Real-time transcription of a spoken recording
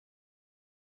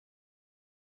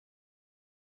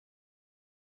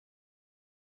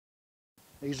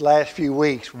These last few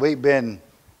weeks, we've been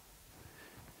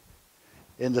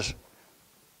in the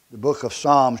book of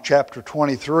Psalms, chapter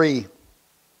 23.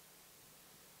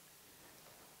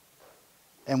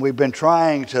 And we've been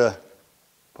trying to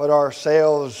put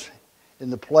ourselves in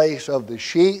the place of the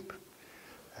sheep.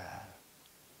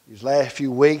 These last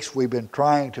few weeks, we've been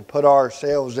trying to put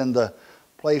ourselves in the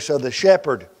place of the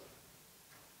shepherd.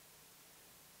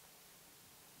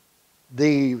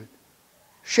 The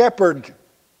shepherd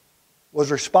was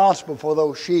responsible for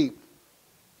those sheep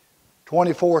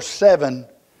 24/7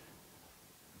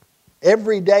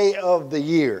 every day of the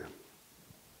year.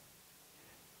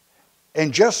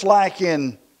 And just like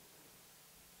in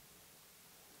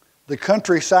the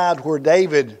countryside where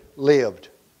David lived,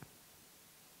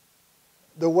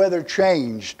 the weather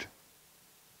changed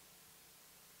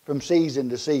from season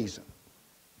to season.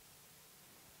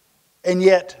 And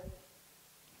yet,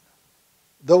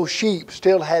 those sheep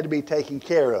still had to be taken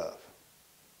care of.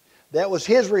 That was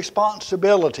his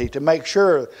responsibility to make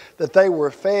sure that they were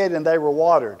fed and they were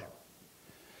watered.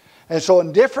 And so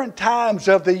in different times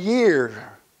of the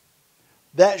year,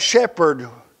 that shepherd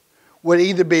would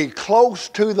either be close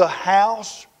to the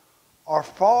house or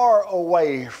far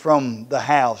away from the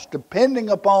house, depending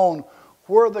upon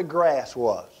where the grass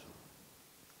was.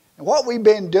 And what we've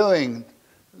been doing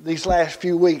these last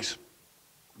few weeks,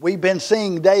 we've been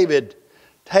seeing David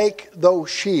take those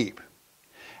sheep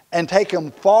and take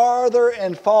them farther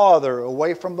and farther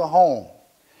away from the home,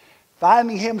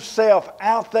 finding himself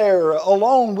out there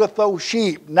alone with those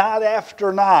sheep night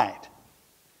after night.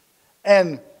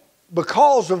 And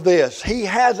because of this, he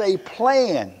has a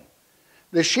plan.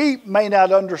 The sheep may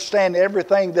not understand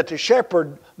everything that the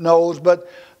shepherd knows, but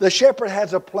the shepherd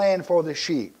has a plan for the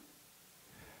sheep.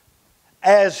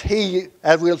 As we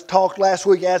talked last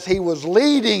week, as he was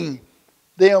leading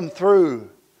them through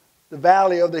the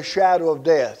valley of the shadow of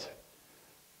death,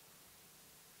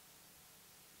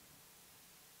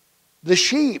 the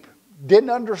sheep didn't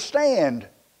understand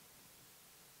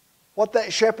what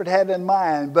that shepherd had in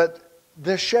mind, but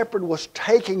the shepherd was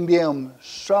taking them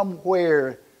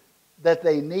somewhere that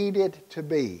they needed to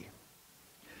be.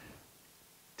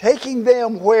 Taking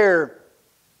them where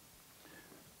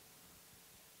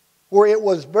it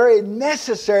was very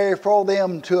necessary for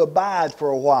them to abide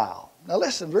for a while. Now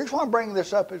listen, the reason why I'm bringing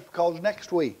this up is because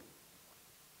next week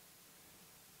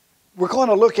we're going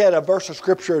to look at a verse of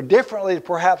Scripture differently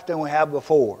perhaps than we have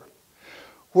before,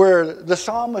 where the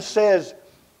psalmist says,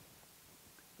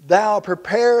 "Thou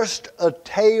preparest a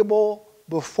table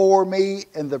before me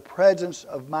in the presence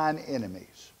of mine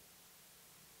enemies."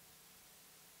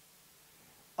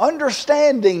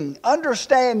 Understanding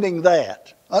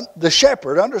that, the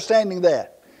shepherd understanding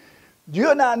that, you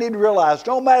and I need to realize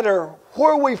no matter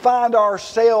where we find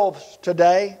ourselves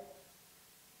today,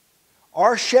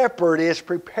 our shepherd is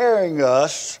preparing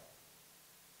us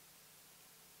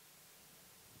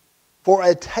for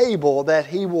a table that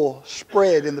he will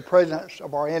spread in the presence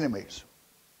of our enemies.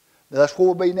 Now, that's where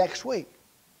we'll be next week.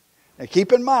 Now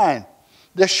keep in mind,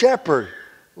 the shepherd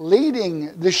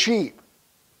leading the sheep.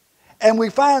 And we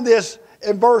find this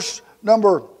in verse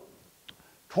number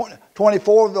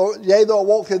 24. "Yea, though I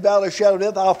walk through the valley of the shadow of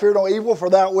death, I'll fear no evil, for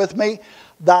thou art with me.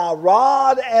 Thy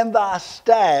rod and thy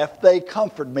staff, they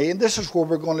comfort me." And this is where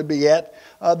we're going to be at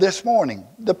this morning.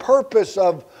 The purpose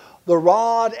of the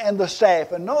rod and the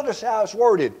staff. And notice how it's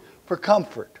worded, for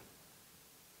comfort.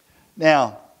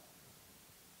 Now,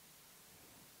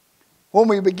 when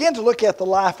we begin to look at the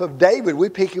life of David, we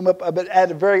pick him up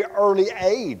at a very early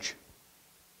age.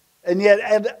 And yet,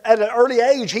 at an early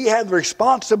age, he had the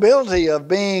responsibility of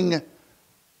being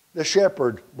the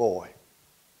shepherd boy.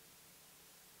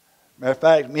 Matter of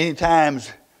fact, many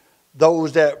times,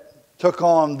 those that took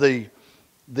on the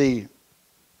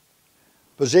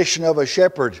position of a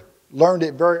shepherd learned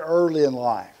it very early in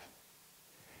life.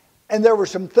 And there were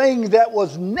some things that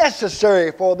was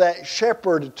necessary for that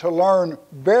shepherd to learn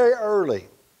very early.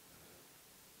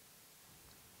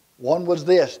 One was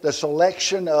this, the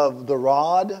selection of the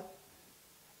rod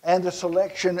and the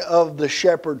selection of the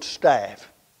shepherd's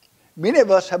staff. Many of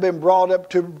us have been brought up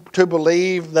to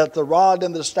believe that the rod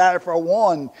and the staff are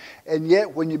one, and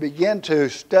yet when you begin to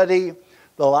study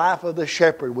the life of the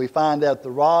shepherd, we find out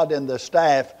the rod and the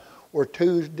staff were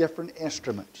two different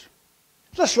instruments.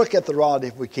 Let's look at the rod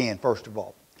if we can, first of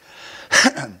all.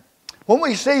 When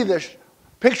we see this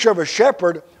picture of a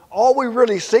shepherd, all we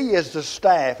really see is the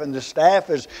staff. And the staff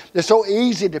is so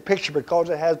easy to picture because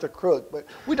it has the crook. But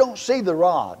we don't see the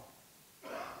rod.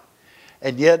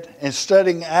 And yet, in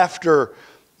studying after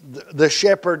the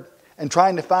shepherd and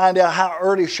trying to find out how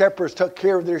early shepherds took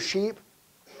care of their sheep,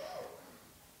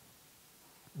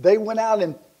 they went out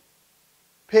and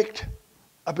picked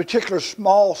a particular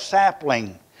small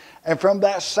sapling, and from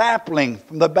that sapling,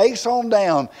 from the base on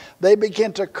down, they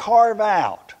began to carve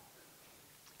out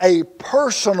a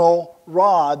personal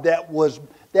rod that was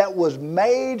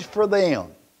made for them.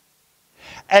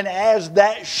 And as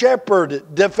that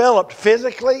shepherd developed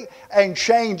physically and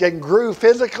changed and grew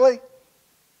physically,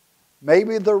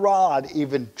 maybe the rod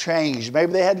even changed.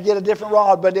 Maybe they had to get a different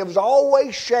rod, but it was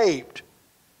always shaped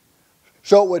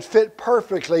so it would fit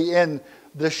perfectly in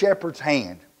the shepherd's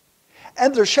hand.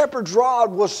 And the shepherd's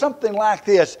rod was something like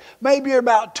this, maybe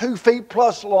about 2 feet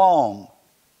plus long.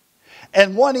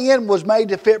 And one end was made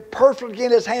to fit perfectly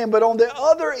in his hand, but on the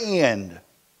other end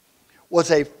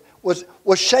was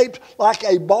shaped like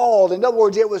a ball. In other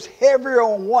words, it was heavier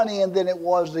on one end than it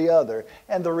was the other.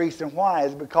 And the reason why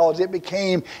is because it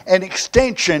became an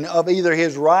extension of either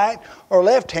his right or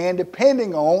left hand,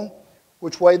 depending on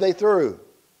which way they threw.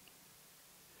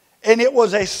 And it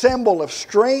was a symbol of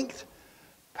strength,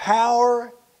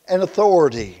 power, and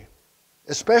authority,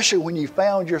 especially when you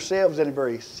found yourselves in a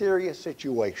very serious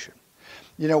situation.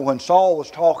 You know, when Saul was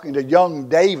talking to young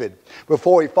David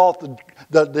before he fought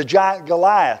the giant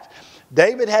Goliath,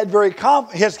 David had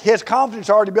his confidence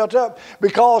already built up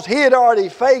because he had already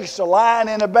faced a lion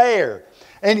and a bear.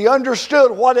 And he understood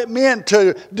what it meant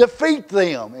to defeat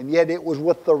them. And yet it was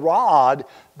with the rod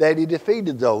that he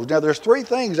defeated those. Now there's 3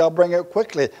 things I'll bring up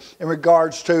quickly in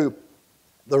regards to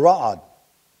the rod.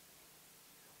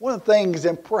 One of the things,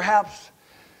 and perhaps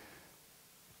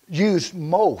used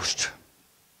most,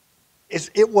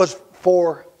 is it was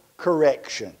for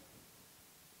correction.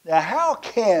 Now how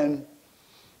can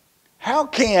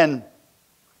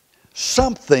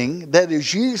something that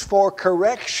is used for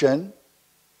correction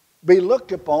be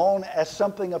looked upon as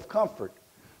something of comfort?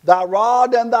 Thy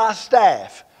rod and thy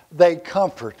staff, they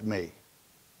comfort me.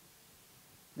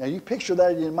 Now you picture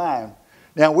that in your mind.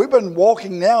 Now we've been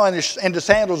walking now in the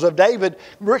sandals of David.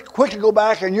 Quickly go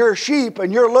back and you're a sheep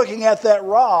and you're looking at that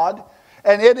rod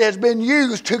and it has been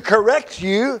used to correct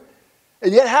you.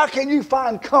 And yet how can you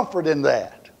find comfort in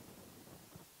that?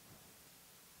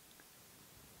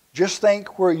 Just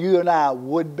think where you and I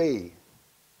would be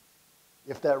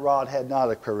if that rod had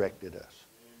not corrected us.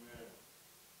 Amen.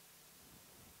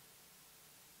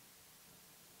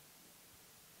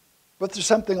 But there's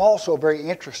something also very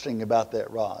interesting about that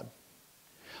rod.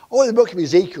 Oh, in the book of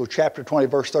Ezekiel, chapter 20,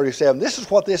 verse 37, this is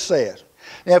what this says.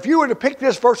 Now, if you were to pick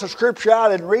this verse of Scripture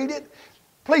out and read it,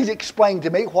 please explain to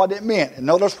me what it meant. And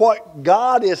notice what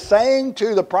God is saying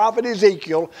to the prophet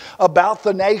Ezekiel about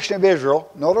the nation of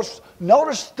Israel. Notice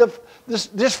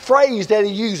this phrase that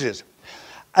he uses.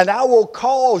 And I will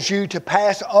cause you to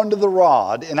pass under the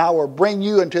rod, and I will bring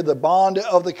you into the bond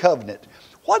of the covenant.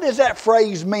 What does that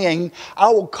phrase mean? I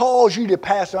will cause you to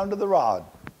pass under the rod.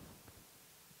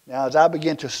 Now, as I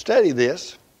began to study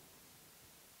this,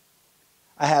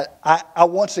 I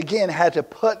once again had to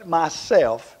put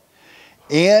myself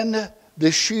in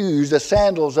the shoes, the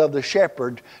sandals of the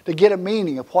shepherd to get a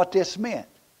meaning of what this meant.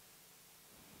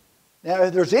 Now,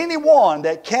 if there's anyone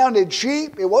that counted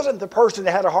sheep, it wasn't the person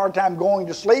that had a hard time going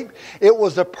to sleep. It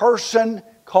was the person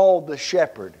called the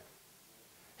shepherd.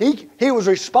 He was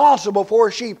responsible for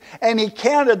sheep, and he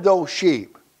counted those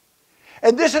sheep.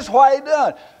 And this is why he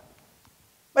done.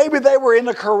 Maybe they were in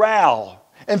a corral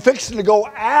and fixing to go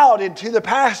out into the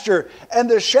pasture, and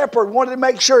the shepherd wanted to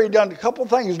make sure he'd done a couple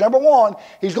things. Number one,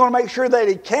 he's going to make sure that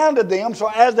he counted them, so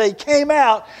as they came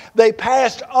out, they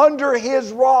passed under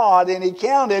his rod, and he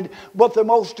counted. But the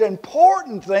most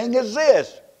important thing is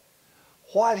this: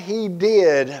 what he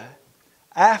did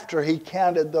after he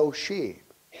counted those sheep.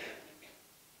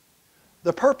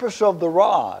 The purpose of the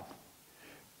rod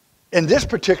in this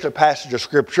particular passage of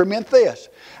Scripture meant this: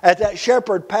 as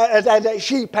that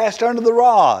sheep passed under the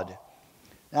rod.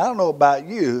 Now, I don't know about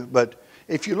you, but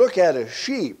if you look at a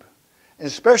sheep, and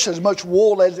especially as much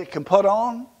wool as it can put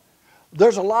on,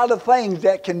 there's a lot of things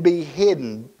that can be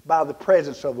hidden by the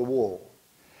presence of the wool.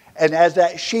 And as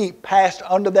that sheep passed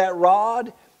under that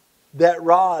rod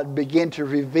began to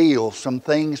reveal some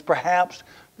things perhaps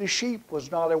the sheep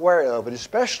was not aware of, and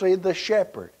especially the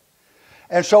shepherd.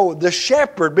 And so the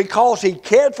shepherd, because he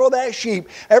cared for that sheep,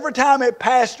 every time it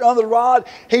passed under the rod,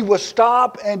 he would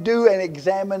stop and do an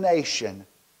examination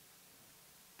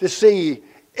to see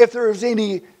if there was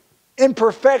any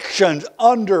imperfections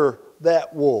under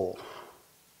that wool.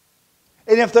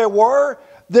 And if there were,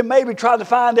 then maybe try to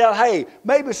find out, hey,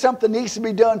 maybe something needs to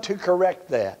be done to correct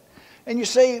that. And you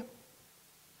see,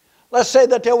 let's say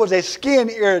that there was a skin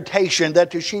irritation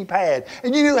that the sheep had,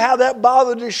 and you knew how that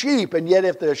bothered the sheep, and yet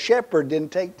if the shepherd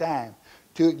didn't take time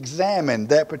to examine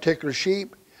that particular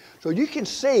sheep, so you can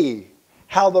see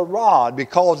how the rod,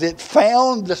 because it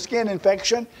found the skin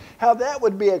infection, how that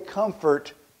would be a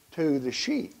comfort to the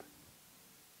sheep.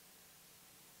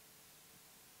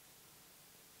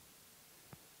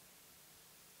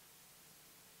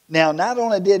 Now, not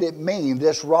only did it mean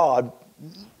this rod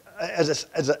as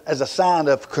a sign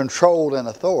of control and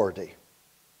authority,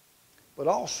 but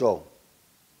also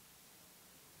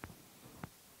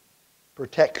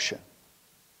protection.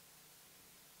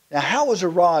 Now, how was a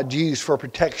rod used for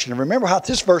protection? And remember how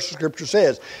this verse of Scripture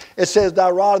says. It says, thy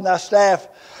rod and thy staff,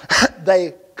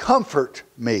 they comfort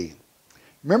me.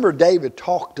 Remember David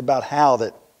talked about how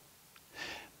that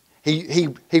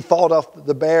he fought off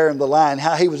the bear and the lion,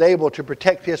 how he was able to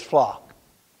protect his flock.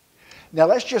 Now,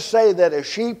 let's just say that a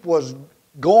sheep was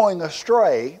going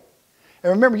astray.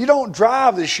 And remember, you don't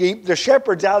drive the sheep. The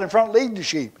shepherd's out in front leading the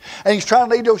sheep. And he's trying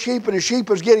to lead those sheep, and the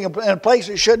sheep was getting in a place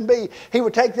it shouldn't be. He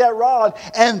would take that rod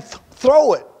and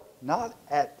throw it, not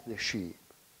at the sheep,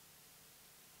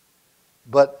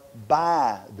 but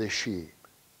by the sheep,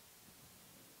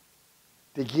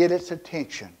 to get its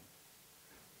attention,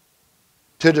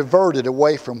 to divert it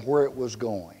away from where it was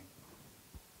going.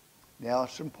 Now,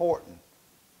 it's important.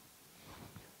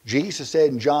 Jesus said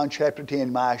in John chapter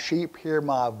 10, my sheep hear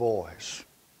my voice.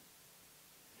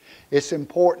 It's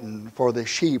important for the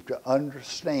sheep to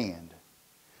understand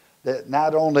that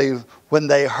not only when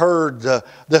they heard the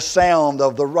sound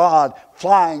of the rod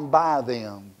flying by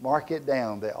them, mark it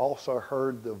down, they also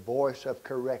heard the voice of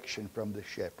correction from the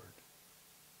shepherd.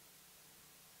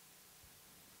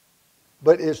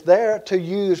 But it's there to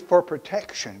use for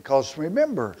protection, because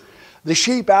remember, the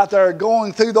sheep out there are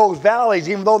going through those valleys,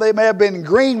 even though they may have been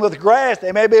green with grass,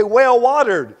 they may be well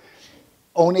watered.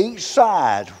 On each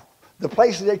side, the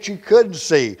places that you couldn't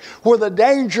see, where the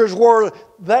dangers were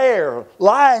there,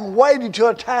 lying, waiting to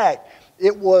attack,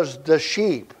 it was the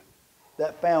sheep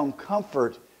that found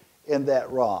comfort in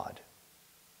that rod.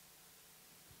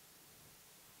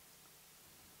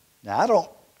 Now,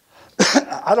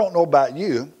 I don't know about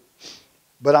you,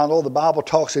 but I know the Bible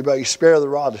talks about you spare the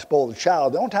rod to spoil the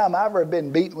child. The only time I've ever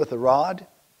been beaten with a rod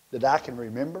that I can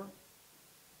remember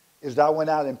is that I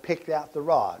went out and picked out the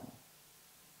rod.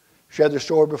 Shared the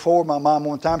story before. My mom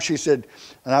one time, she said,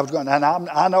 and I was going, and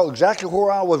I know exactly where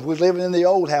I was. We was living in the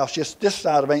old house, just this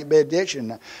side of Ain't Bed Ditch,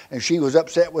 and she was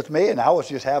upset with me, and I was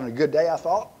just having a good day, I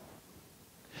thought.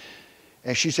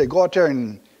 And she said, go out there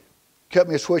and cut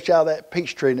me a switch out of that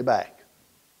peach tree in the back.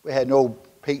 We had no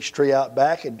peach tree out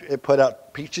back, and it put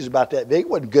out peaches about that big. It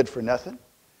wasn't good for nothing.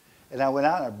 And I went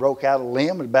out and I broke out a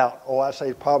limb about, I'd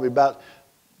say probably about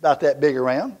that big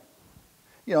around.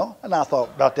 You know, and I thought,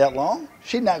 about that long?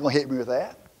 She's not going to hit me with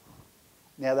that.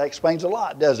 Now that explains a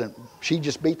lot, doesn't it? She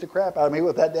just beat the crap out of me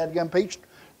with that dadgum peach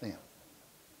limb.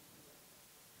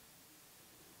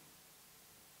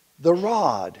 The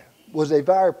rod was a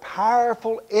very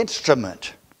powerful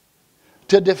instrument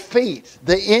to defeat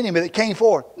the enemy that came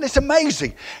forth. And it's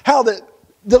amazing how the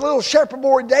little shepherd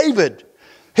boy David,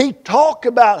 he talked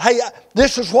about, hey,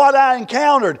 this is what I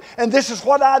encountered, and this is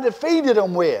what I defeated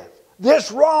them with.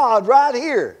 This rod right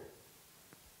here.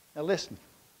 Now listen.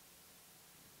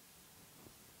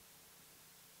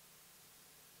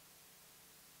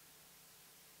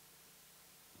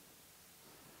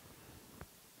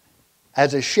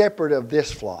 As a shepherd of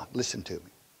this flock, listen to me.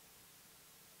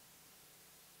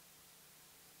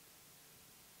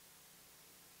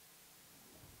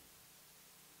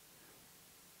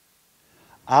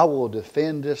 I will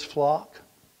defend this flock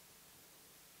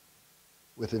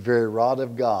with the very rod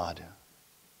of God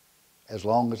as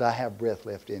long as I have breath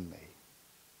left in me.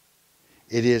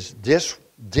 It is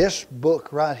this book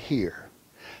right here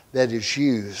that is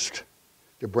used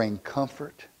to bring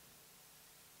comfort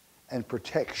and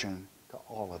protection to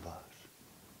all of us.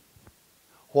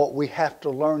 What we have to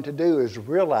learn to do is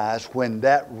realize when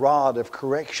that rod of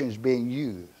correction is being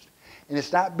used. And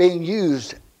it's not being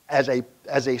used as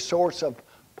a source of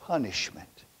punishment.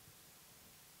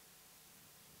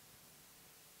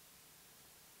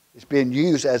 It's being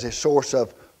used as a source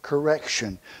of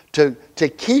correction to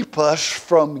keep us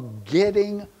from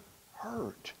getting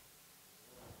hurt.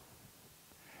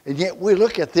 And yet we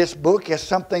look at this book as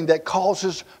something that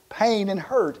causes pain and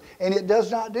hurt. And it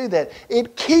does not do that.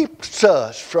 It keeps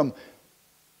us from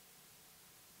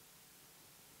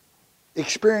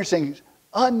experiencing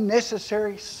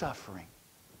unnecessary suffering.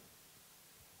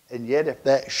 And yet if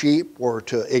that sheep were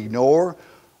to ignore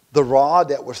the rod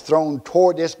that was thrown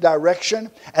toward its direction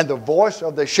and the voice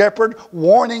of the shepherd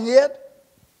warning it,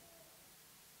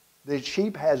 the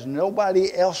sheep has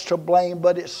nobody else to blame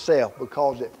but itself,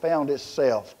 because it found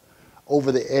itself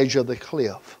over the edge of the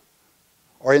cliff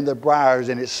or in the briars,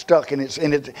 and it's stuck, and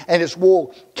its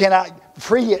wool cannot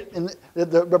free it, and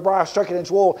the briar stuck it in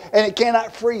its wool, and it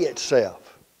cannot free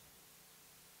itself.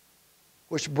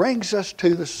 Which brings us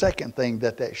to the second thing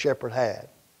that shepherd had.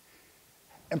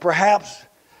 And perhaps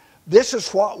this is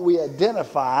what we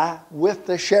identify with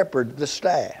the shepherd, the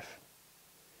staff.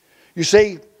 You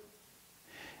see,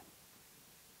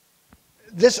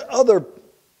 this other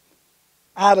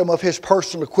item of his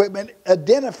personal equipment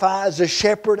identifies the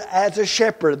shepherd as a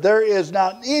shepherd. There is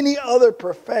not any other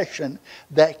profession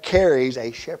that carries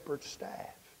a shepherd's staff.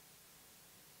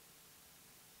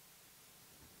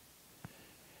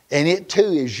 And it too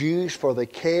is used for the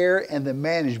care and the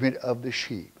management of the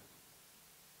sheep.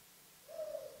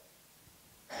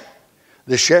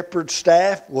 The shepherd's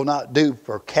staff will not do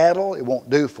for cattle. It won't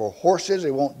do for horses.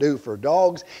 It won't do for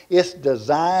dogs. It's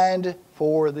designed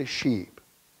for the sheep.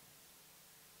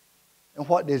 And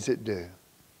what does it do?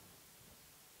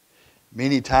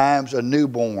 Many times a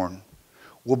newborn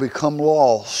will become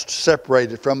lost,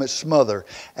 separated from its mother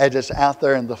as it's out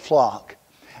there in the flock.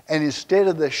 And instead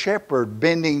of the shepherd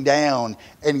bending down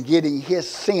and getting his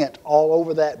scent all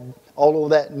over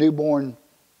that newborn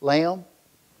lamb,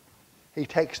 he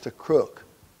takes the crook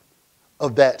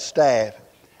of that staff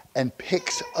and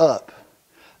picks up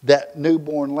that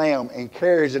newborn lamb and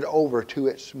carries it over to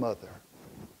its mother.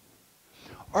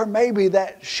 Or maybe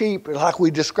that sheep, like we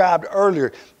described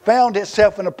earlier, found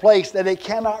itself in a place that it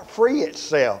cannot free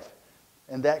itself.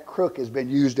 And that crook has been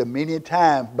used many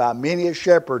times by many a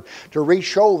shepherd to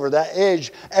reach over that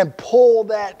edge and pull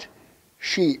that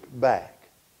sheep back.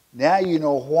 Now you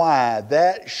know why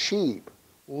that sheep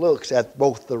looks at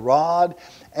both the rod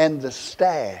and the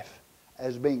staff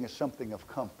as being something of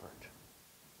comfort.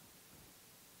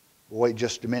 Wait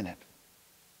just a minute.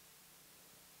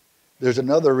 There's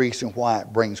another reason why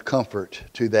it brings comfort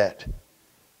to that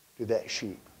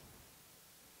sheep.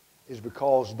 It's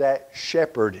because that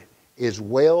shepherd is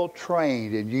well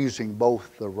trained in using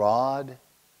both the rod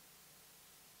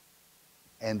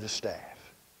and the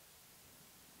staff.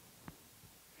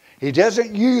 He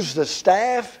doesn't use the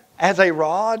staff as a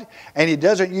rod, and he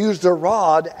doesn't use the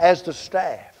rod as the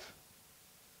staff.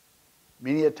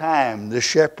 Many a time the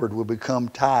shepherd will become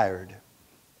tired,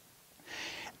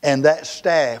 and that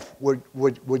staff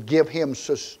would give him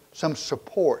some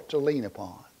support to lean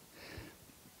upon.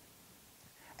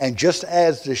 And just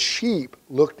as the sheep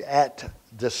looked at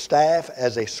the staff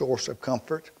as a source of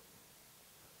comfort,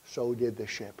 so did the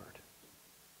shepherd.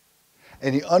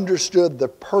 And he understood the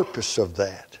purpose of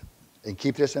that. And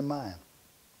keep this in mind.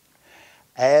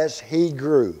 As he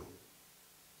grew,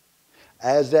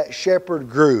 as that shepherd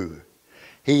grew,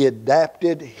 he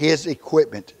adapted his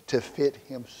equipment to fit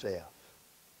himself.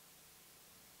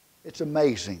 It's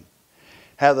amazing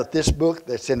how that this book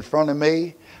that's in front of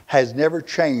me has never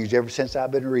changed ever since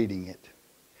I've been reading it.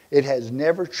 It has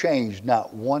never changed,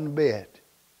 not one bit.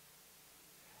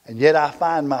 And yet I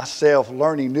find myself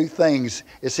learning new things,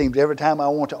 it seems, every time I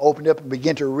want to open up and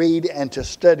begin to read and to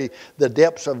study the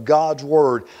depths of God's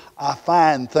Word. I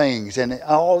find things, and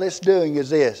all it's doing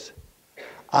is this.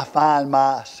 I find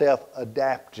myself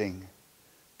adapting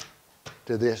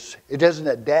to this. It doesn't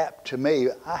adapt to me.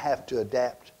 I have to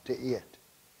adapt to it.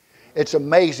 It's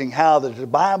amazing how the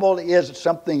Bible is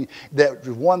something that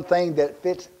one thing that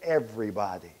fits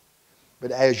everybody.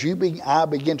 But as I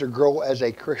begin to grow as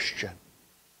a Christian,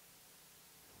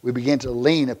 we begin to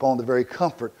lean upon the very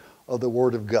comfort of the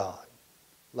Word of God.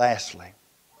 Lastly,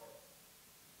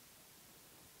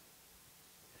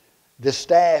 the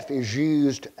staff is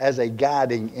used as a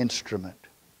guiding instrument.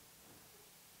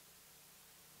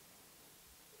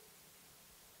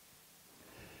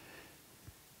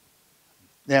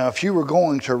 Now, if you were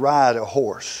going to ride a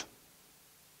horse,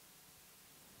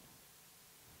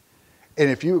 and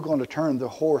if you were going to turn the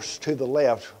horse to the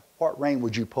left, what rein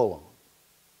would you pull on?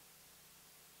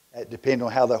 That depends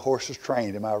on how the horse is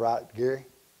trained. Am I right, Gary?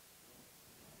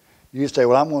 You say,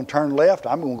 well, I'm going to turn left.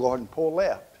 I'm going to go ahead and pull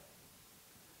left.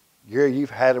 Gary, you've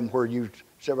had them where you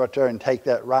sit right there and take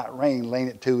that right rein, lean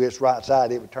it to its right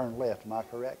side, it would turn left. Am I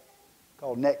correct?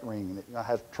 Called neck ring. It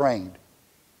has trained.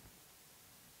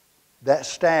 That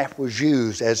staff was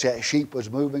used as that sheep was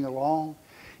moving along.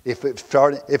 If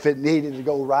it needed to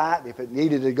go right, if it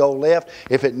needed to go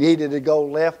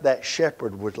left, that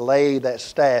shepherd would lay that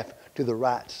staff to the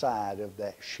right side of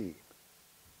that sheep.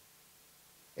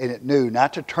 And it knew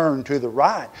not to turn to the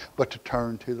right, but to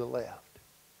turn to the left.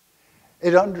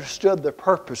 It understood the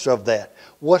purpose of that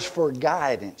was for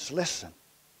guidance. Listen,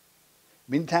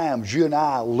 many times you and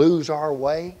I lose our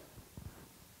way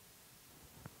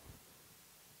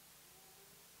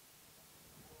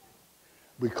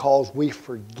because we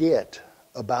forget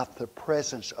about the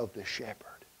presence of the shepherd.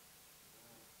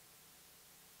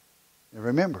 And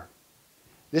remember,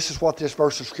 this is what this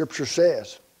verse of Scripture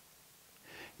says.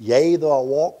 Yea, though I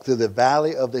walk through the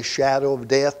valley of the shadow of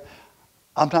death,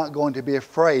 I'm not going to be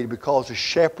afraid because the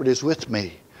shepherd is with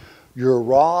me. Your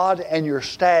rod and your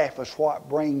staff is what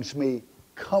brings me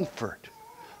comfort.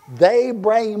 They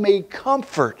bring me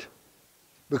comfort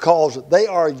because they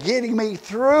are getting me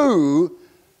through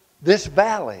this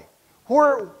valley.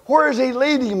 Where is He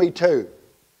leading me to?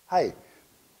 Hey,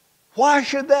 why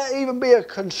should that even be a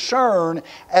concern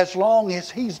as long as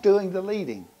He's doing the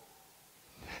leading?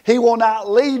 He will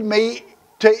not lead me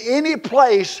to any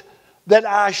place that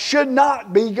I should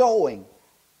not be going.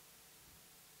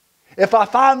 If I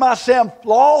find myself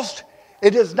lost,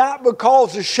 it is not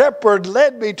because the shepherd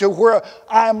led me to where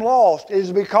I am lost. It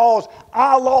is because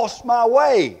I lost my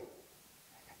way.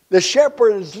 The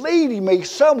shepherd is leading me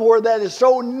somewhere that is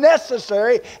so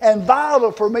necessary and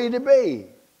vital for me to be.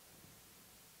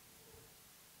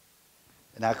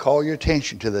 And I call your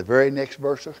attention to the very next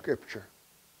verse of Scripture.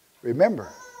 Remember,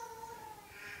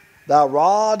 thy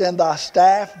rod and thy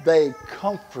staff, they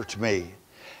comfort me.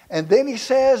 And then he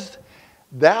says,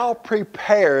 thou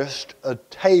preparest a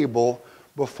table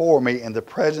before me in the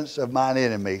presence of mine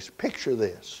enemies. Picture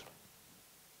this.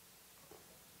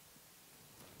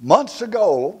 Months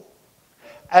ago,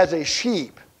 as a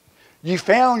sheep, you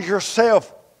found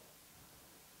yourself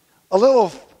a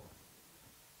little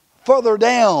further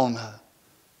down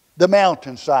the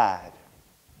mountainside.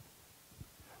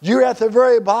 You're at the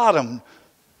very bottom.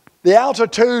 The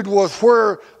altitude was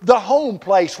where the home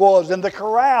place was and the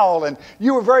corral, and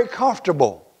you were very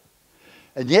comfortable.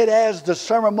 And yet as the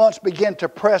summer months began to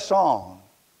press on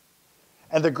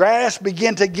and the grass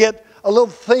began to get a little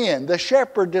thin, the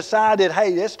shepherd decided,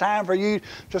 hey, it's time for you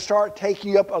to start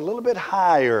taking you up a little bit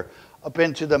higher up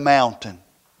into the mountain.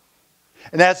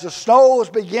 And as the snows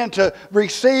began to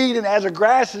recede and as the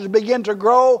grasses began to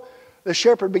grow, the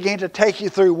shepherd began to take you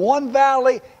through one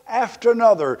valley after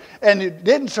another. And it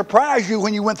didn't surprise you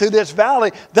when you went through this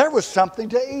valley, there was something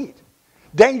to eat.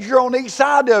 Danger on each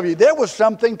side of you. There was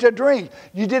something to drink.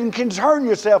 You didn't concern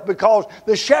yourself because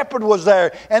the shepherd was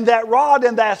there and that rod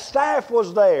and that staff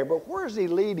was there. But where is he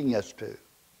leading us to?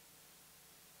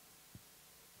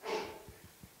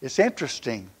 It's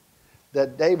interesting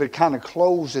that David kind of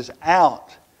closes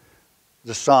out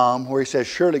the psalm where he says,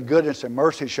 surely goodness and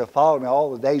mercy shall follow me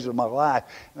all the days of my life,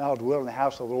 and I'll dwell in the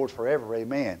house of the Lord forever.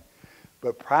 Amen.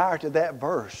 But prior to that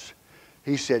verse,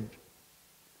 he said,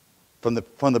 from the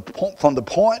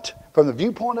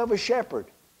viewpoint of a shepherd,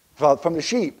 from the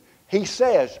sheep, he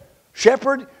says,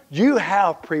 shepherd, you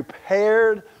have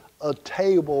prepared a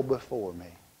table before me.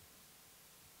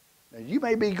 Now, you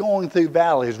may be going through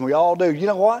valleys, and we all do. You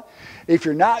know what? If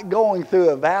you're not going through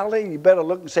a valley, you better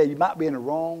look and say you might be in the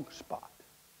wrong spot.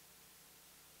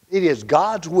 It is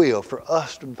God's will for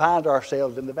us to find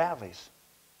ourselves in the valleys.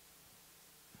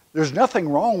 There's nothing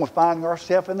wrong with finding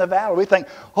ourselves in the valley. We think,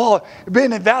 oh, being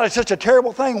in the valley is such a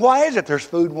terrible thing. Why is it? There's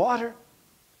food and water.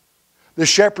 The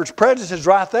shepherd's presence is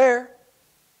right there.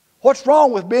 What's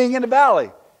wrong with being in the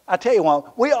valley? I tell you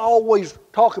what, we always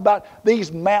talk about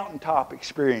these mountaintop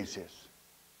experiences.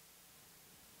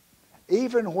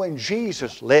 Even when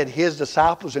Jesus led his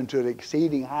disciples into an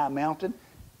exceeding high mountain,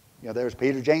 you know, there's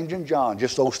Peter, James, and John,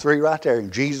 just those three right there,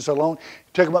 and Jesus alone,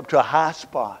 took them up to a high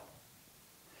spot.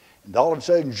 And all of a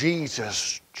sudden,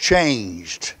 Jesus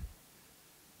changed.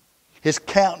 His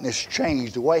countenance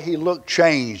changed. The way he looked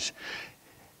changed.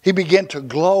 He began to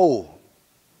glow.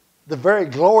 The very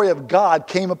glory of God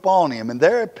came upon him. And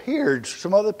there appeared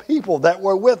some other people that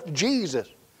were with Jesus.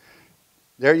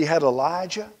 There you had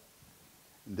Elijah.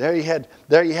 There you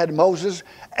had Moses.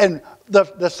 And the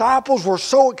disciples were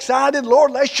so excited.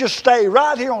 Lord, let's just stay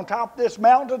right here on top of this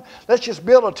mountain. Let's just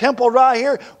build a temple right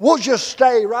here. We'll just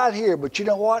stay right here. But you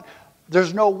know what?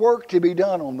 There's no work to be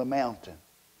done on the mountain.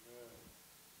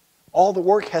 All the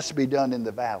work has to be done in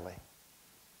the valley.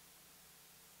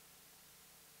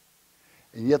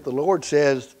 And yet the Lord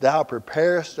says, thou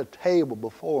preparest a table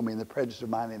before me in the presence of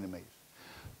mine enemies.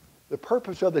 The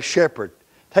purpose of the shepherd,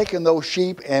 taking those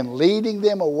sheep and leading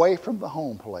them away from the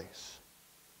home place.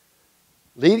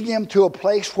 Leading them to a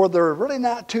place where they're really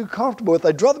not too comfortable. If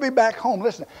they'd rather be back home.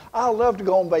 Listen, I love to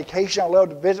go on vacation. I love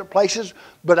to visit places.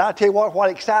 But I tell you what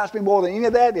excites me more than any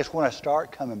of that is when I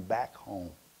start coming back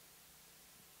home.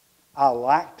 I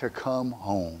like to come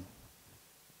home.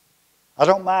 I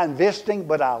don't mind visiting,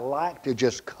 but I like to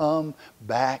just come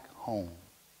back home.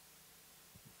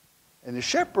 And the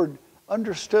shepherd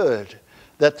understood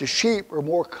that the sheep were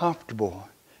more comfortable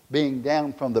being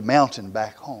down from the mountain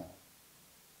back home.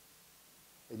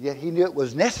 And yet he knew it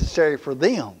was necessary for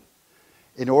them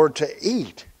in order to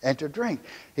eat and to drink.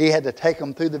 He had to take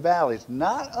them through the valleys,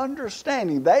 not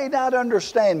understanding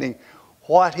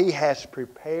what He has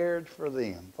prepared for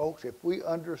them. Folks, if we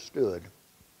understood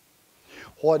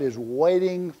what is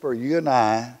waiting for you and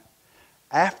I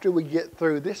after we get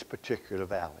through this particular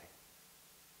valley,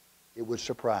 it would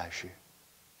surprise you.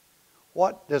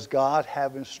 What does God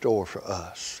have in store for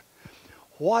us?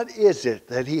 What is it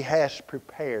that He has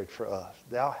prepared for us?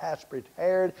 Thou hast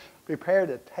prepared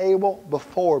a table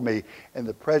before me in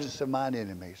the presence of mine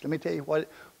enemies. Let me tell you what,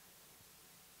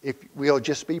 if we'll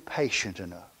just be patient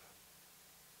enough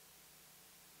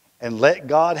and let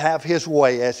God have His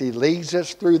way as He leads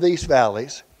us through these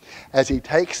valleys, as He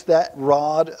takes that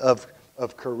rod of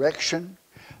correction,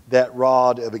 that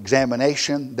rod of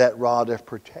examination, that rod of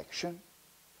protection,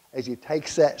 as He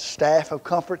takes that staff of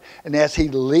comfort, and as He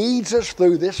leads us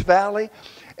through this valley,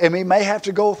 and we may have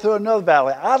to go through another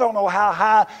valley. I don't know how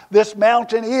high this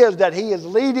mountain is that He is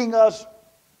leading us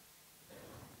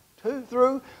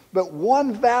through, but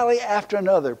one valley after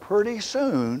another, pretty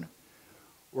soon,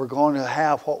 we're going to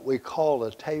have what we call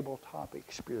a tabletop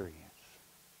experience.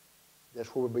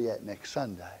 That's where we'll be at next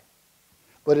Sunday.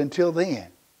 But until then,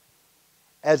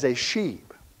 as a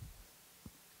sheep,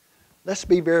 let's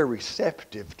be very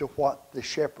receptive to what the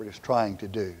shepherd is trying to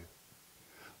do.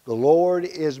 The Lord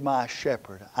is my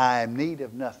shepherd. I am in need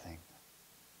of nothing.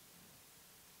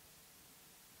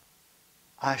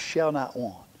 I shall not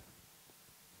want.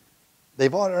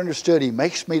 They've already understood He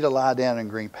makes me to lie down in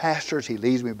green pastures. He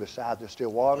leads me beside the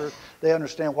still water. They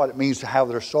understand what it means to have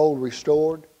their soul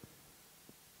restored.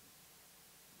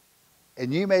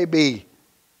 And you may be,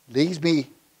 leads me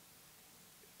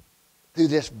through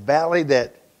this valley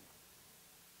that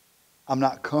I'm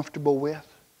not comfortable with.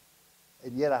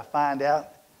 And yet I find out,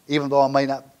 even though I may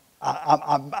not,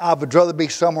 I would rather be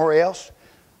somewhere else.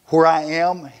 Where I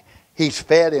am, He's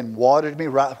fed and watered me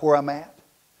right where I'm at.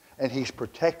 And He's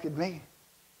protected me.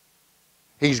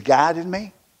 He's guided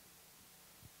me.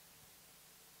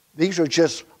 These are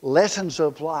just lessons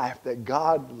of life that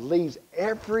God leads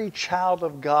every child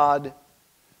of God,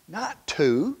 not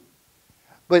to,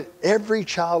 but every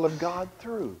child of God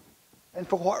through. And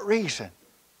for what reason?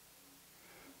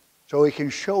 So He can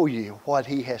show you what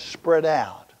He has spread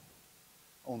out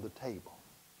on the table.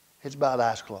 Heads bowed,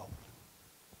 eyes closed.